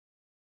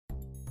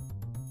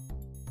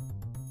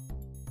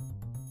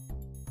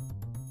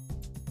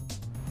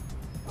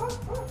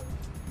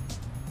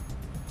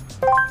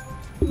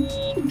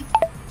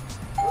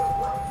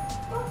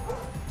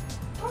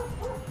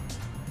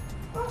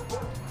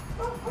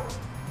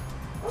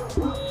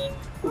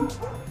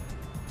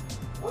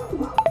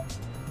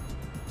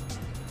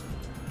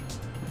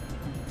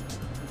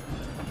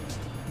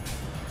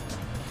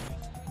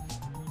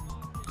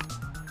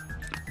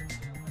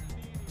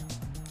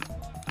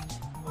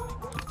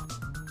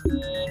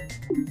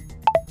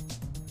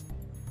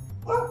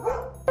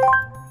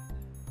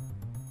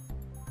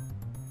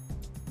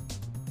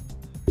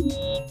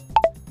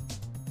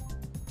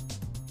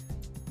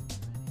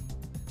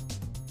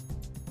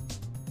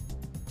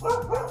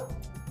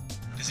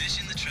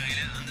Position the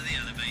trailer under the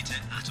elevator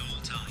at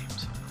all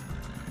times.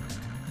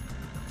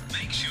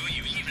 Make sure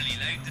you evenly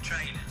load the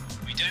trailer.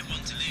 We don't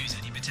want to lose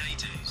any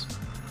potatoes.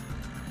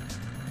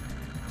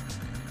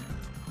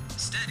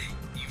 Steady,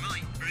 you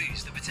might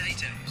bruise the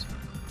potatoes.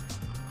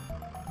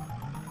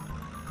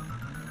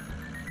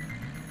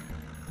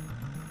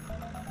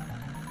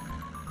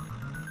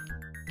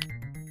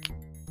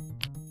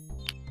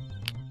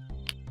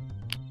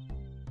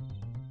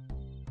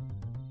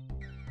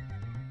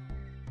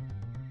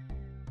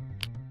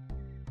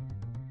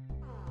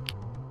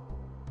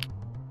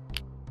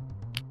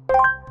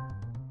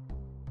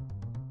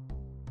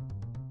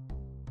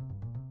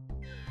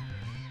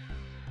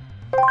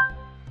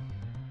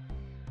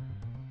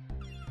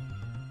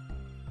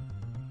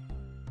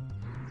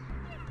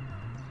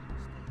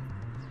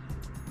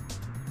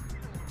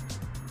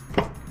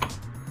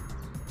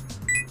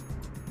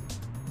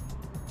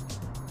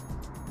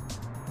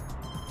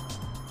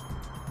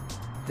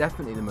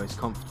 Definitely the most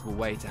comfortable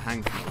way to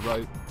hang from a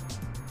rope.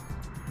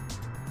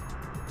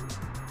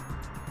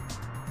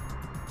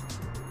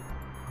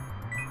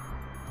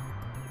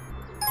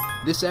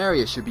 This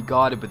area should be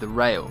guarded with a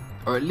rail,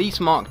 or at least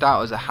marked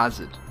out as a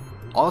hazard.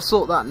 I'll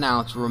sort that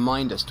now to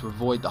remind us to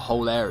avoid the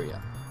whole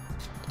area.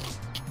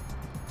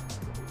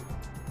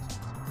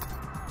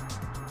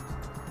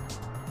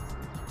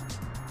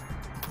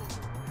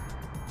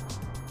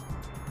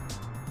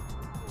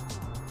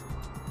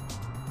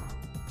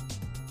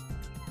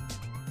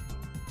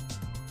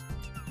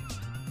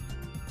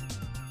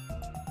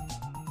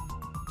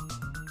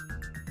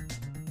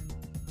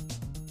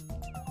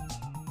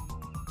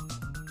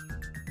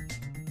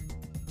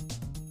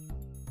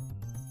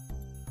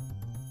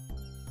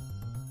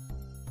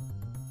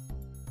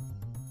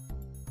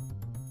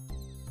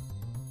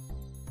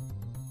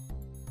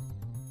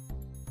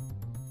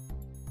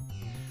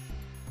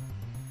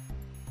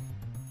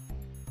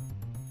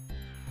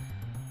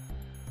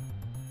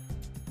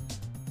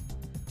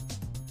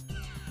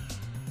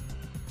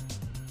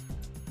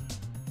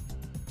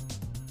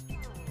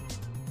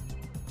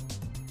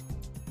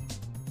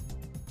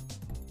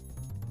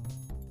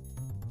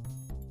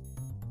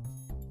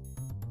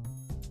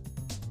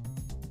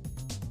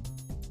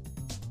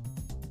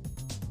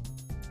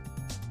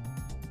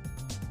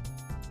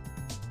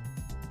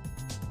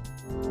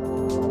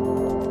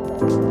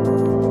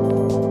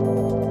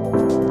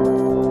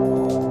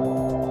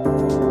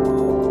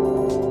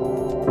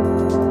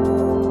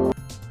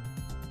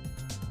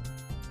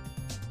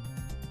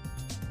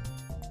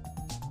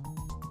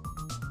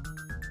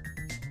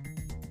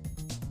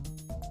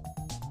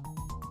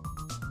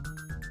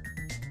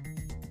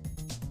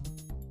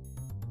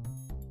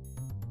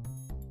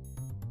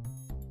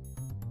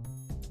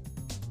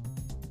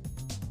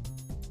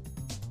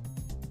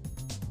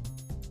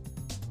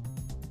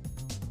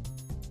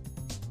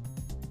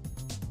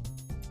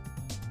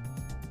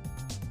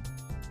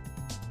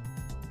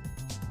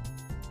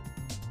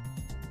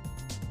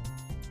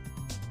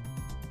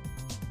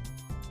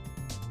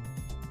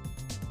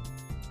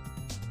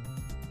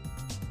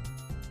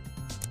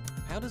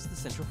 How does the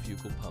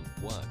centrifugal pump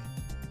work?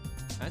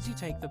 As you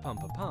take the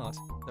pump apart,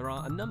 there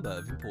are a number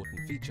of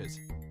important features.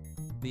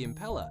 The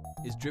impeller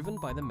is driven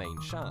by the main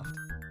shaft.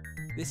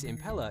 This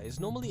impeller is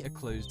normally a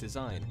closed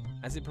design,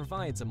 as it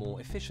provides a more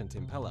efficient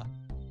impeller.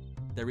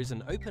 There is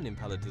an open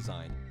impeller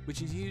design,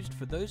 which is used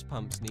for those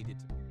pumps needed.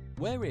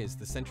 Where is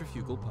the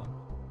centrifugal pump?